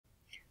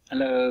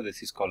Hello,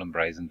 this is Colin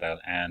Brazendale,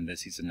 and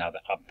this is another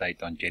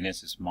update on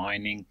Genesis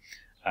Mining.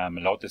 A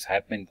lot has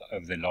happened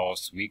over the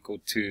last week or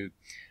two.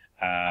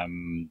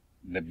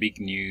 The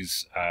big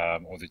news,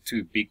 or the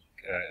two big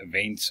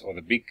events, or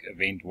the big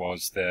event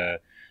was the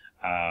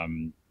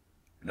hard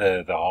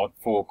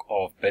fork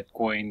of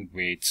Bitcoin,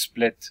 where it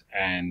split,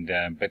 and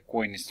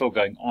Bitcoin is still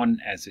going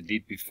on as it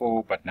did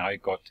before, but now you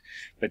got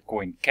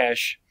Bitcoin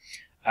Cash.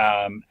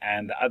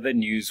 And the other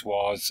news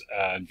was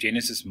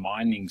Genesis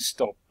Mining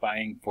stopped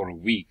paying for a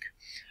week.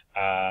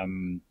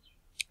 And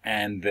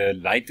the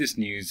latest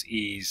news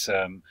is,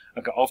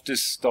 okay, after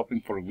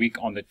stopping for a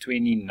week on the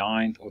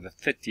 29th or the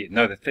 30th,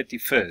 no, the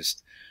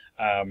 31st,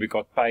 we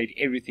got paid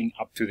everything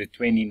up to the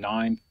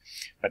 29th,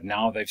 but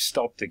now they've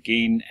stopped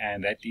again,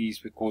 and that is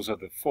because of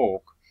the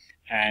fork.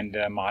 And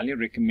I highly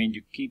recommend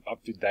you keep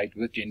up to date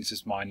with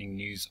Genesis Mining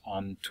news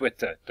on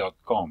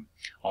twitter.com.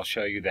 I'll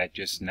show you that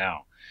just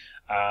now.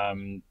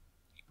 Here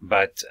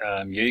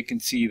you can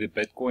see the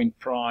Bitcoin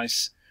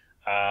price.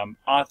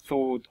 I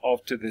thought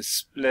after the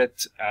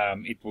split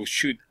it will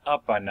shoot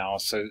up by now,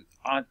 so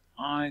I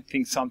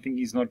think something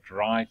is not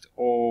right,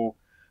 or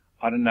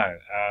I don't know.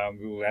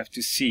 We will have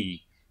to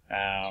see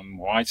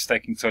why it's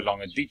taking so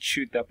long. It did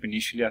shoot up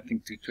initially, I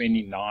think, to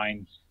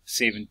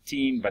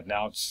 29.17, but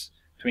now it's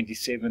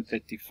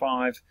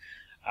 27.35.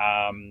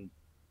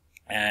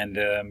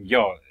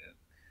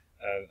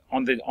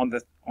 On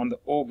the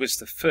August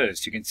the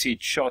 1st, you can see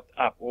it shot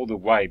up all the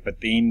way, but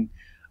then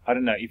I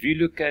don't know, if you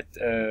look at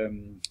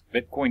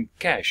Bitcoin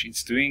Cash,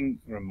 it's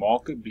doing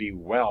remarkably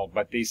well,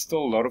 but there's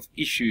still a lot of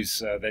issues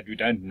that we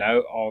don't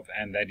know of,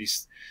 and that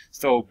is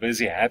still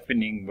busy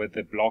happening with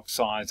the block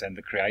size and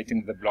the creating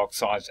of the block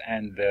size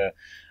and the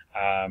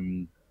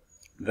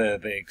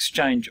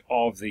exchange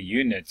of the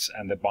units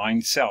and the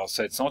buying sell.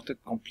 So it's not a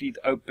complete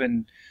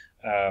open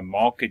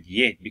market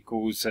yet,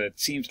 because it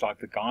seems like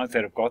the guys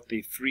that have got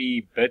their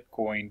free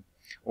Bitcoin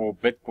or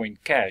Bitcoin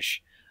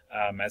Cash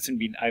hasn't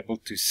been able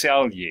to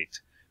sell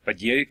yet. But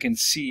here you can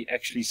see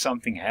actually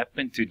something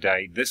happened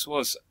today. This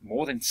was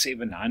more than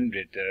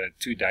 700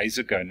 2 days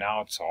ago.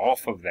 Now it's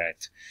half of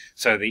that.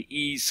 So there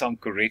is some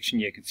correction.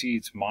 You can see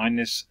it's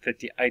minus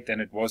 38,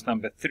 and it was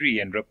number 3,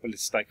 and Ripple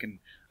is taken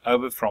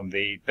over from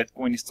there.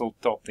 Bitcoin is still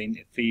top, then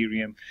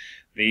Ethereum,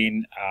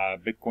 then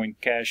Bitcoin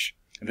Cash.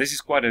 And this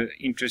is quite an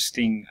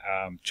interesting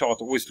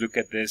chart. Always look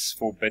at this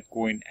for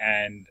Bitcoin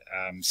and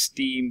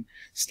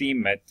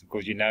Steemit,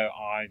 because you know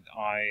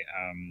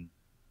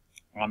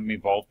I'm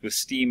involved with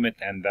Steemit,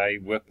 and they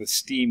work with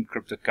Steem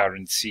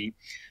cryptocurrency.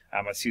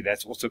 I see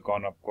that's also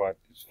gone up quite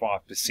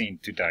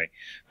 5% today.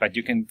 But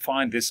you can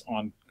find this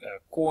on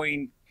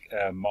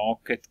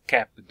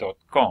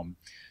coinmarketcap.com.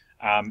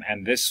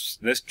 And this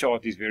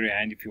chart is very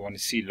handy if you want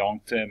to see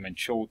long-term and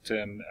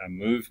short-term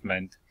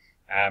movement.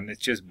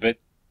 It's just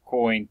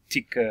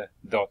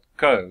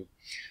bitcointicker.co.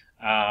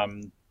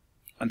 And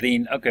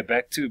then, okay,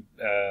 back to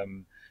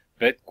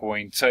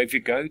Bitcoin. So if you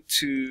go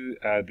to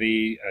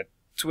the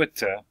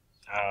Twitter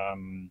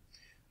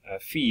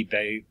feed,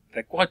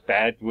 they're quite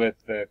bad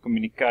with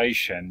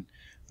communication,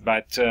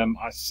 but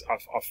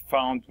I've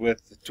found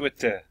with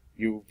Twitter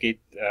you'll get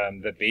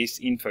the best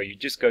info. You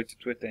just go to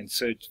Twitter and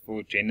search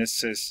for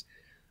Genesis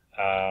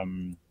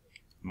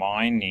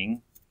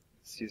Mining.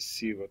 Let's just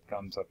see what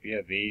comes up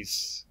here.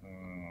 There's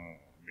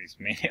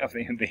many of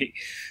them there,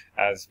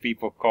 as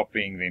people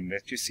copying them.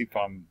 Let's just see if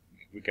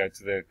we go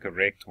to the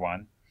correct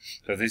one.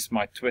 So this is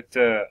my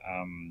Twitter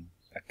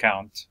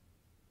account.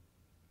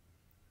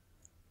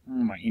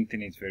 My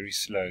internet's very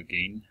slow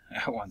again,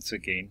 once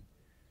again.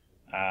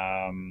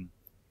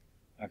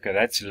 Okay,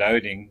 that's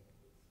loading.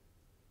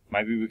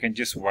 Maybe we can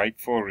just wait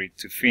for it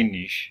to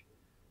finish.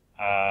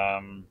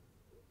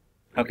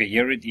 Okay,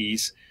 here it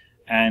is.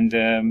 And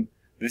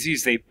this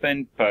is their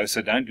pinned post,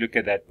 so don't look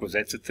at that, because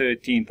that's the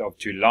 13th of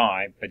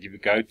July. But if you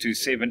go to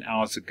 7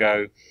 hours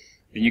ago,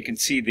 then you can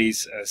see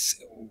there's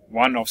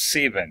one of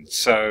 7.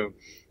 So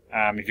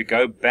if you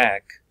go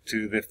back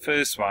to the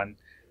first one,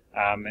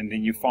 and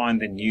then you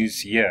find the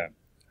news here.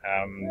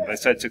 They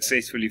said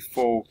successfully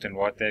forked and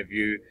what have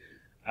you.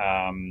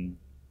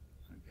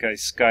 Okay,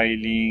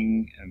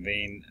 scaling, and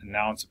then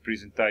announce a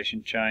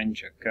presentation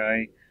change.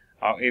 Okay,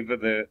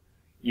 however,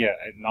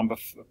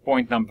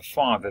 point number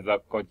 5 that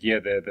I've got here,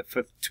 the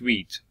 5th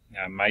tweet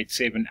made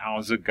 7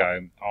 hours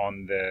ago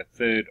on the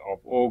 3rd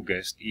of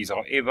August is,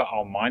 however,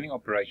 our mining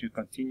operations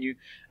continue,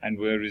 and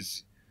we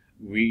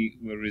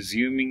were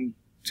resuming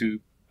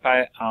to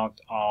pay out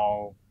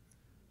our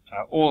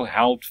all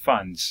held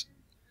funds.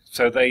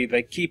 So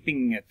they're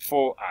keeping it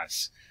for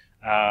us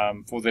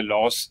for the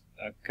last,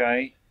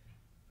 okay,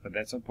 but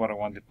that's not what I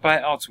wanted.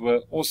 Payouts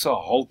were also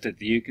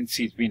halted. You can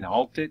see it's been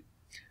halted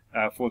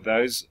for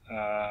those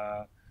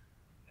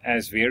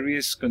as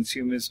various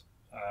consumers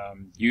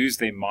use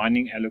their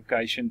mining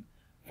allocation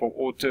for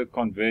auto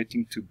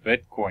converting to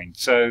Bitcoin.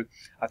 So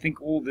I think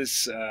all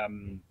this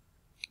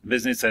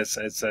business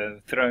has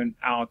thrown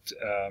out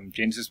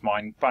Genesis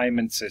Mining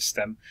payment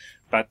system,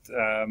 but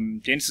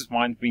Genesis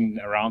Mine's been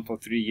around for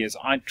 3 years.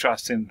 I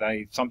trust them.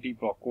 Some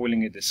people are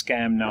calling it a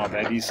scam now.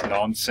 That is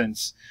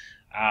nonsense.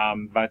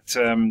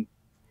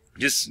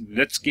 Just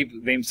let's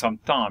give them some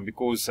time,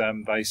 because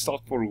they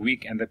start for a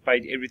week and they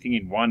paid everything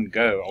in one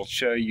go. I'll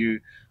show you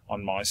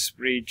on my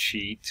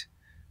spreadsheet.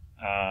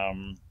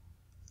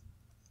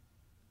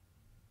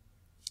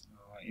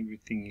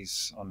 Everything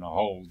is on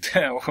hold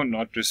or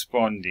not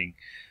responding.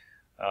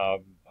 I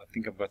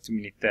think I've got too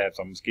many tabs.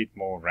 I must get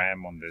more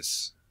RAM on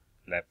this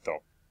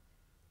laptop.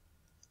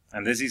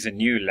 And this is a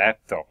new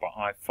laptop,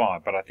 an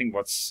i5, but I think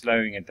what's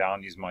slowing it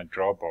down is my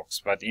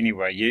Dropbox. But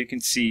anyway, here you can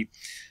see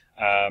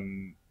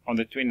on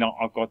the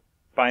 29th I've got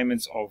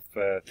payments of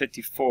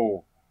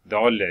 $34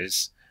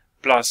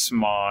 plus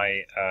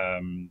my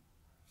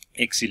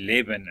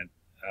X11.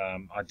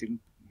 I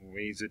didn't,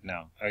 where is it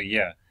now? Oh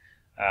yeah,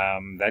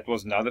 that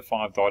was another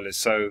 $5.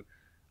 So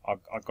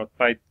I got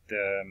paid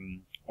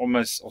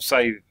almost, or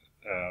say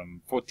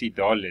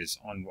 $40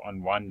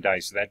 on one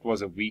day. So that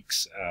was a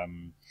week's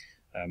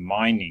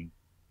mining.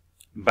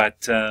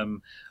 But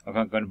I'm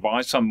going to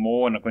buy some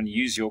more, and I'm going to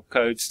use your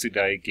codes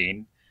today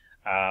again.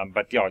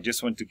 But yeah, I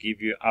just want to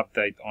give you an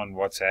update on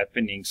what's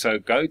happening. So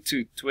go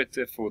to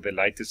Twitter for the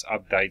latest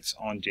updates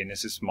on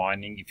Genesis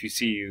Mining if you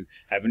see you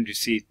haven't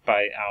received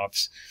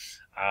payouts.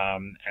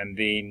 And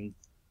then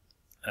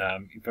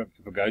if I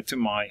go to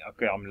my,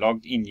 okay, I'm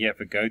logged in here.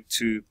 If I go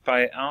to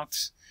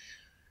payouts,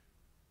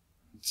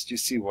 let's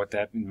just see what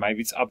happened.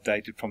 Maybe it's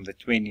updated from the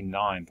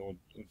 29th, or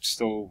it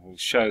still will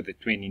show the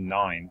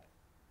 29th.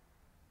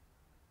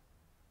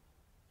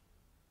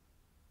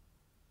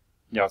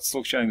 Yeah, it's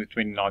still showing the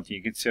 29th.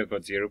 You can see I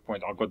got 0.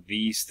 I got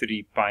these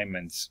 3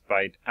 payments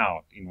paid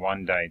out in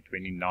one day,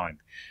 29th.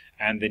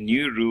 And the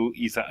new rule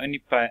is I only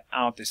pay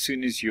out as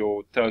soon as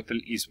your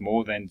total is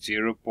more than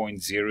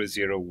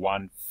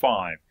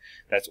 0.0015.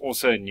 That's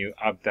also a new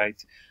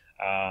update.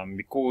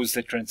 Because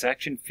the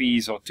transaction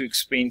fees are too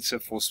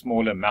expensive for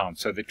small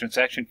amounts. So the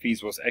transaction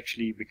fees was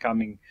actually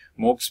becoming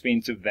more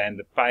expensive than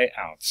the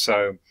payout.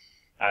 So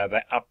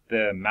they upped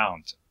the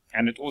amount.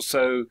 And it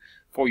also,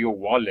 for your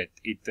wallet,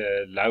 it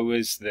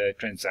lowers the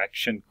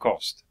transaction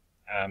cost.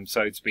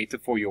 So it's better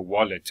for your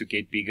wallet to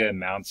get bigger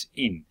amounts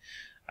in.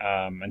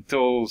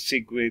 Until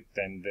SegWit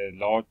and the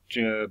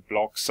larger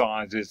block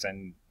sizes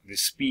and the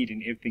speed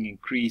and everything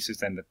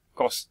increases and the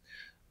cost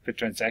per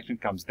transaction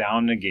comes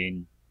down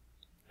again.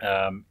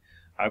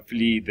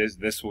 Hopefully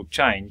this will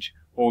change,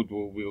 or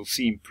we'll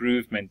see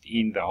improvement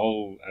in the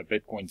whole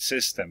Bitcoin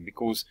system,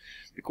 because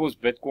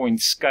Bitcoin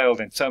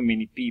scaled and so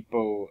many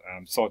people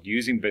start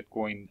using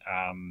Bitcoin.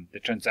 The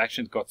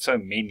transactions got so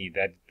many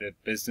that the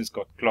business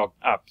got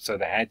clogged up, so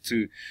they had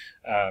to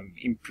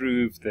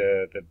improve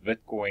the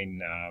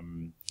Bitcoin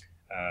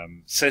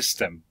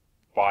system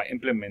by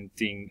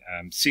implementing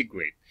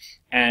SegWit.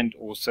 And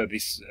also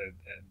this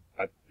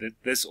but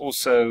this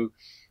also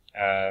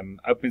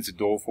opens the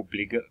door for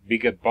bigger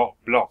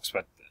blocks,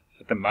 but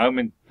at the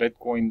moment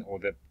Bitcoin, or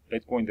the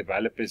Bitcoin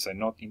developers, are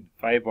not in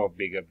favor of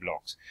bigger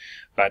blocks.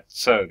 But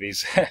so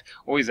there's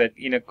always that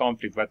inner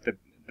conflict. But the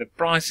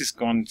price has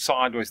gone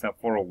sideways now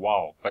for a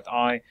while. But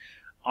I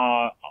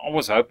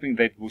was hoping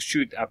that we'll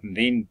shoot up and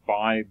then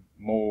buy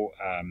more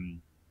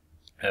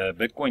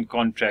Bitcoin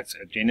contracts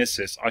at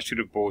Genesis. I should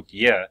have bought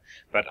here,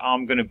 but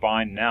I'm going to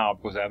buy now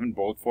because I haven't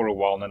bought for a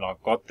while, and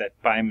I've got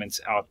that payments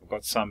out. I've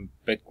got some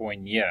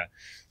Bitcoin here,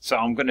 so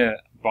I'm going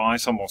to buy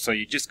some more. So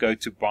you just go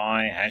to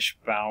buy hash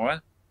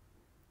power,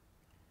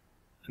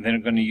 and then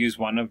I'm going to use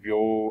one of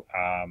your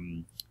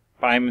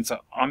payments.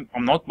 I'm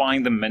not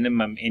buying the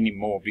minimum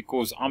anymore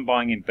because I'm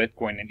buying in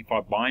Bitcoin, and if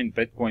I buy in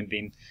Bitcoin,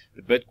 then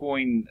the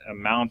Bitcoin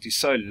amount is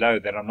so low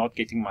that I'm not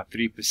getting my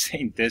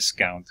 3%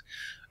 discount.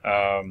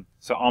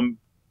 So I'm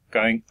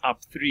going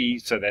up 3,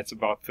 so that's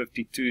about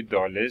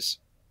 $52,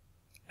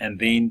 and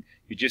then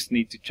you just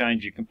need to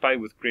change. You can pay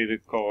with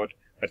credit card,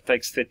 but it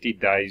takes 30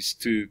 days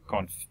to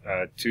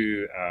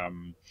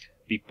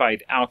be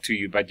paid out to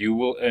you, but you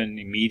will earn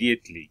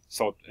immediately,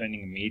 start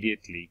earning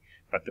immediately,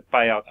 but the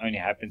payout only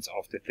happens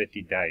after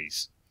 30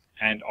 days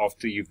and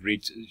after you've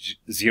reached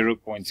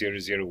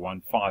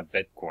 0.0015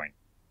 Bitcoin.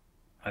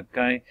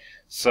 Okay,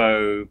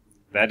 so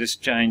that is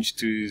changed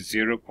to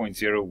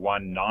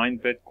 0.019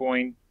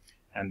 Bitcoin,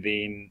 and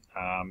then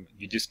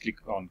you just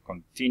click on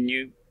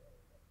continue,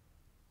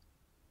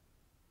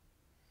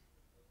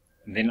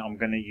 and then I'm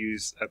going to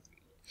use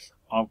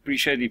I'll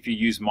appreciate if you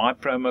use my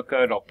promo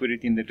code. I'll put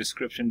it in the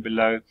description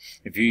below.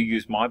 If you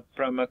use my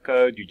promo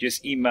code, you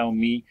just email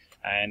me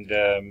and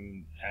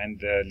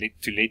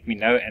let me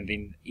know, and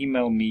then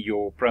email me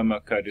your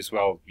promo code as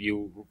well.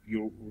 You'll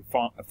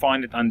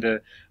find it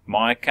under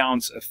my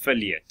accounts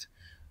affiliate.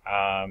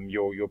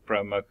 Your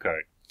promo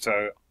code.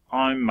 So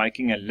I'm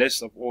making a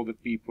list of all the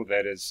people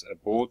that has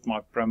bought my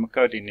promo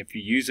code, and if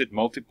you use it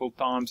multiple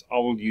times, I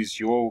will use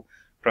your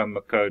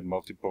promo code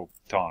multiple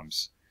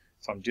times.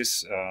 So I'm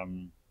just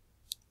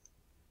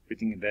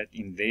putting that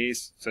in there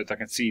so that I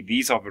can see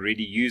these I've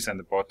already used, and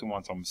the bottom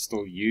ones I'm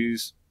still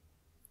use.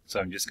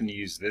 So I'm just going to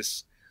use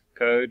this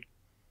code,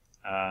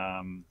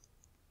 and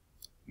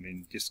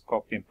then just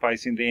copy and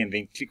paste in there, and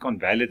then click on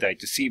validate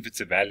to see if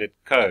it's a valid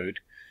code.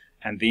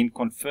 And then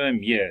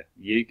confirm here.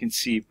 Here you can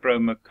see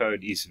promo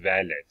code is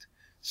valid.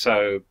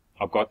 So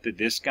I've got the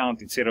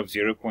discount. Instead of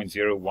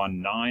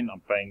 0.019,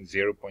 I'm paying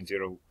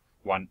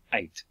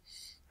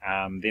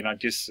 0.018. Then I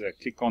just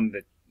click on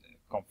the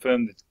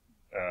confirm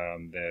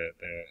the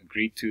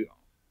agreed to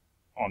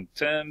on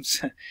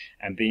terms,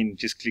 and then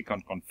just click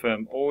on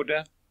confirm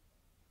order,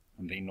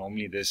 and then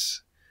normally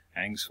this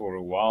hangs for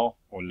a while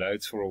or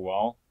loads for a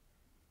while.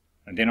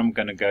 And then I'm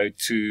going to go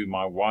to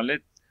my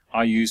wallet.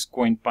 I use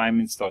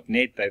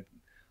coinpayments.net.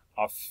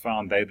 I've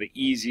found they're the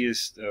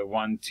easiest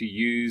one to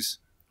use.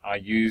 I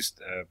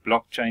used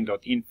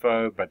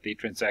blockchain.info, but their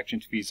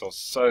transaction fees are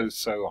so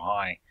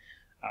high.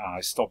 I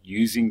stopped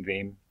using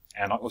them,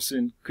 and I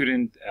also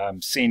couldn't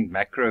send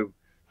macro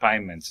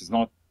payments. It's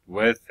not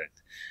worth it.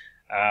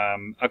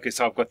 Okay,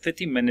 so I've got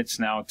 30 minutes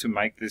now to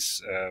make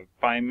this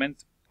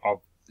payment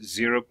of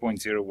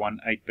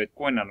 0.018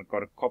 Bitcoin, and I've got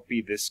to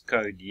copy this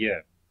code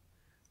here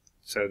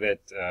so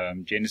that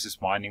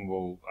Genesis Mining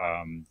will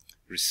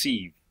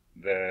receive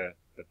the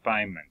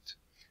payment.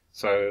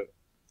 So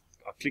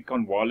I click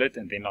on wallet,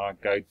 and then I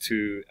go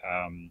to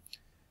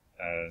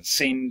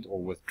send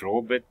or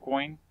withdraw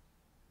Bitcoin,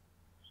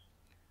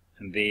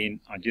 and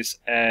then I just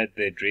add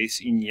the address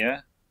in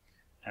here,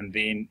 and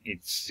then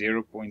it's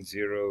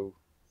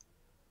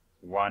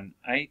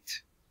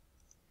 0.018.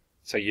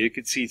 So you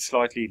can see it's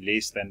slightly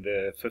less than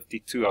the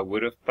 52 I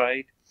would have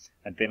paid.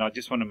 And then I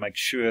just want to make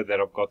sure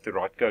that I've got the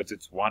right codes.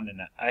 It's 1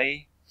 and an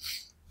A.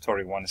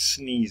 Sorry, want to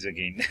sneeze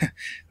again.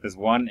 There's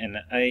 1 and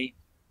an A.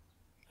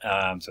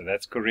 So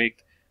that's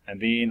correct.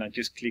 And then I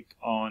just click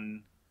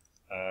on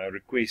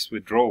request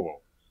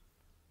withdrawal.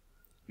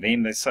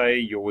 Then they say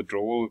your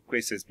withdrawal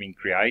request has been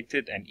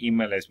created and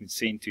email has been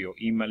sent to your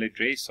email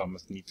address. So I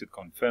must need to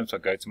confirm. So I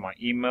go to my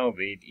email.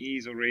 There it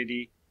is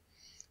already.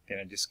 Then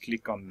I just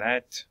click on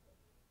that.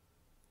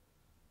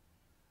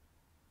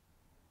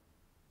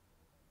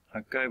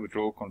 Okay,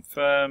 withdrawal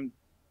confirmed.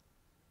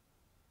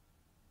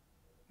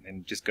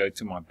 Then just go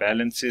to my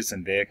balances,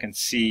 and there I can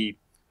see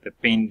the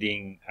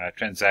pending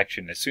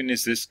transaction. As soon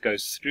as this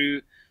goes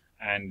through,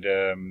 and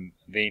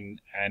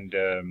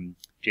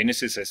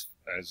Genesis has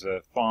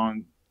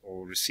found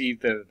or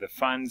received the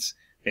funds,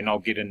 then I'll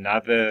get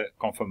another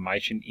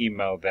confirmation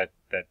email that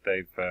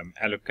they've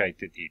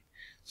allocated it.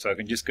 So I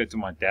can just go to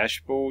my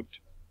dashboard.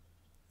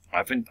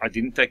 I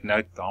didn't take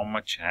note of how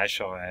much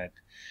hash I had.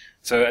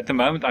 So at the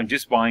moment I'm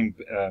just buying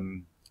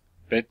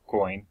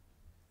Bitcoin.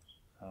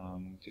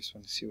 Just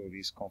want to see all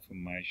these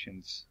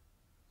confirmations.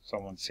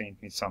 Someone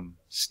sent me some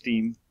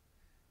Steam,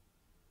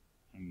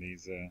 and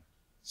there's a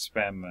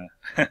spammer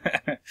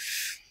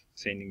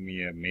sending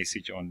me a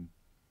message on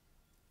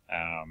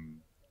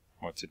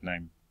what's it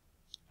name,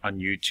 on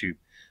YouTube.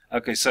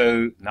 Okay,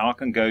 so now I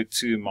can go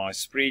to my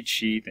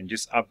spreadsheet and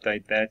just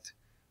update that.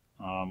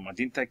 I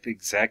didn't take the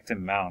exact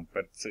amount,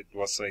 but it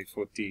was say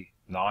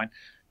 49.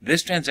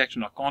 This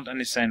transaction, I can't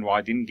understand why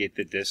I didn't get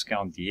the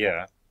discount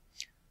here.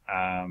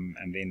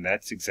 And then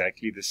that's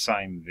exactly the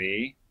same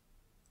there.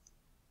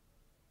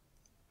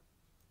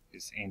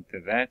 Just enter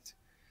that.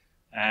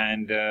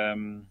 And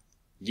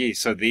yeah,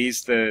 so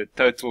there's the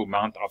total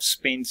amount I've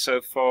spent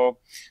so far.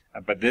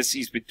 But this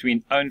is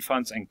between own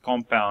funds and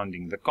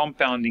compounding. The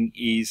compounding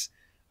is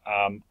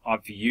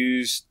I've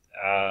used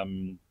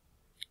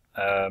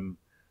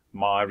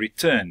my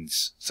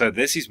returns. So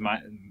this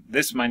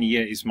money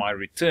here is my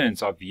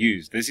returns I've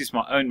used. This is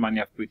my own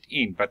money I've put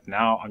in, but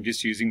now I'm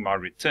just using my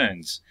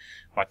returns.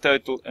 My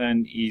total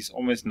earned is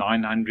almost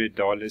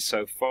 $900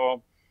 so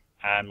far,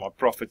 and my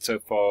profit so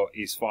far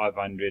is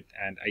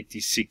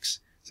 586.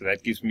 So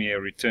that gives me a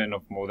return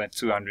of more than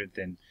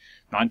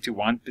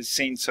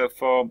 291% so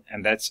far,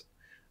 and that's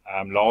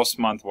last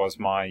month was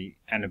my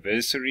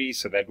anniversary,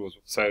 so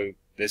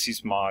this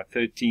is my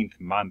 13th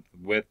month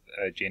with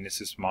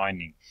Genesis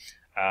Mining.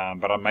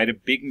 But I made a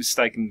big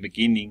mistake in the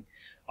beginning.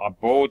 I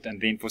bought,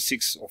 and then for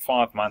 6 or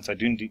 5 months I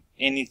didn't do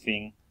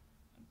anything.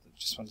 I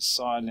just want to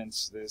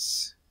silence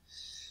this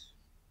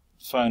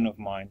phone of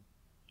mine.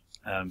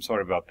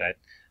 Sorry about that.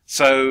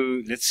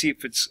 So let's see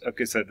if it's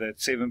okay. So that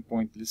 7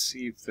 point. Let's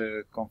see if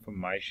the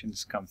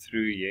confirmations come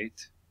through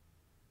yet.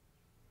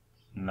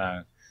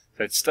 No.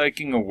 So it's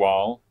taking a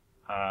while.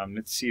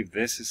 Let's see if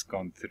this has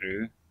gone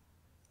through.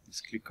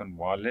 Let's click on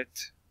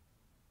wallet.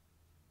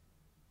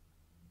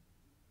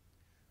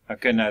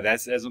 Okay, no,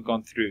 that hasn't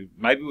gone through.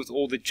 Maybe with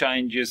all the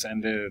changes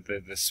and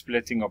the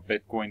splitting of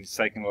Bitcoin, it's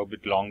taking a little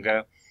bit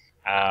longer.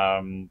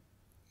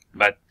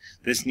 But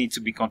this needs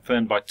to be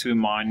confirmed by 2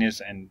 miners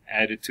and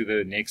added to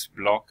the next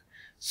block.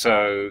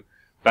 So,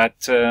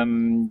 but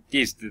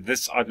yes,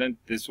 this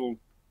will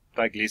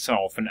take less than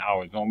half an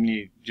hour.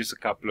 Normally just a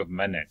couple of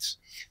minutes.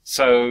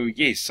 So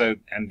yes,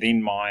 and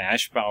then my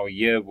hash power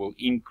here will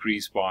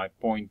increase by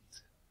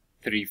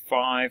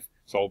 0.35.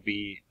 So I'll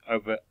be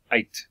over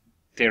 8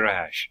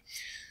 terahash.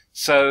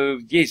 So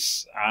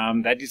yes,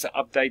 that is an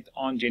update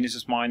on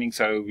Genesis Mining.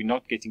 So we're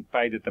not getting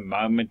paid at the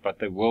moment, but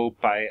they will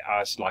pay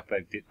us like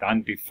they've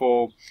done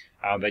before.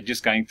 They're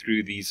just going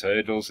through these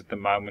hurdles at the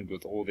moment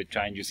with all the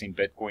changes in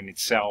Bitcoin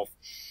itself.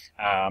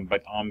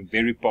 But I'm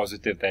very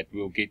positive that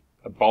we'll get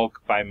a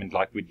bulk payment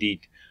like we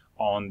did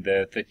on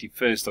the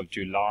 31st of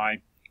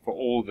July for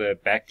all the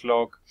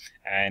backlog,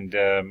 and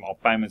our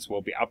payments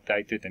will be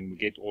updated, and we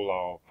get all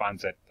our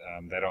funds that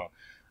are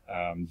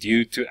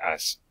due to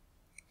us.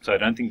 So I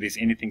don't think there's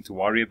anything to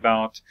worry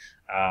about.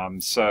 I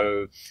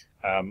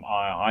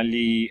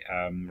highly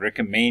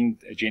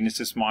recommend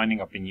Genesis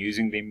Mining. I've been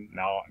using them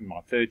now in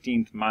my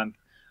 13th month.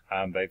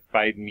 They've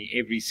paid me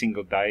every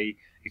single day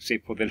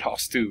except for the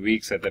last 2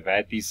 weeks that they've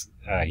had these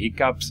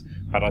hiccups.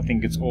 But I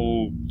think it's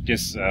all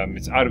just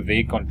it's out of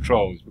their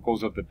control. It's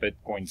because of the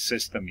Bitcoin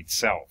system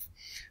itself.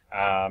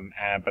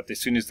 But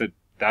as soon as the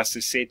dust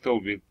is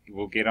settled,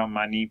 we'll get our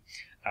money.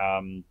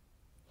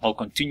 I'll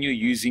continue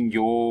using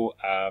your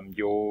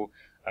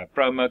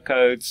promo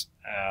codes.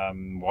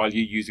 While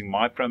you're using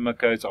my promo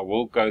codes, I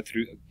will get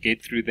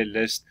through the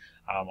list.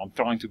 I'm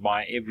trying to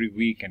buy every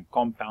week and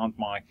compound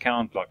my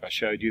account like I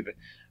showed you,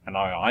 and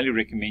I highly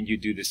recommend you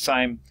do the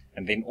same.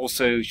 And then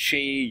also share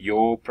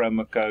your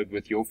promo code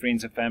with your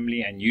friends and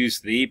family and use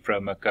their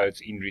promo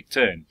codes in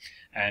return,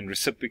 and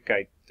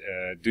reciprocate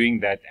doing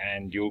that,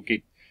 and you'll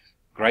get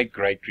great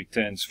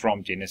returns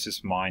from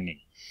Genesis Mining.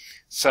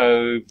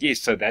 So yes,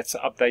 so that's the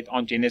update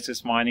on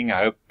Genesis Mining.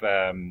 I hope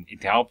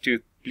it helped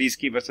you. Please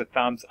give us a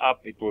thumbs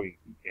up. It will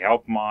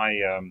help my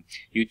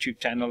YouTube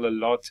channel a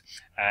lot.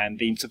 And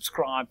then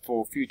subscribe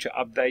for future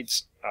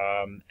updates.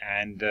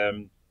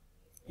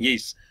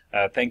 Yes,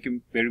 thank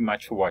you very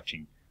much for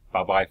watching.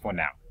 Bye-bye for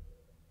now.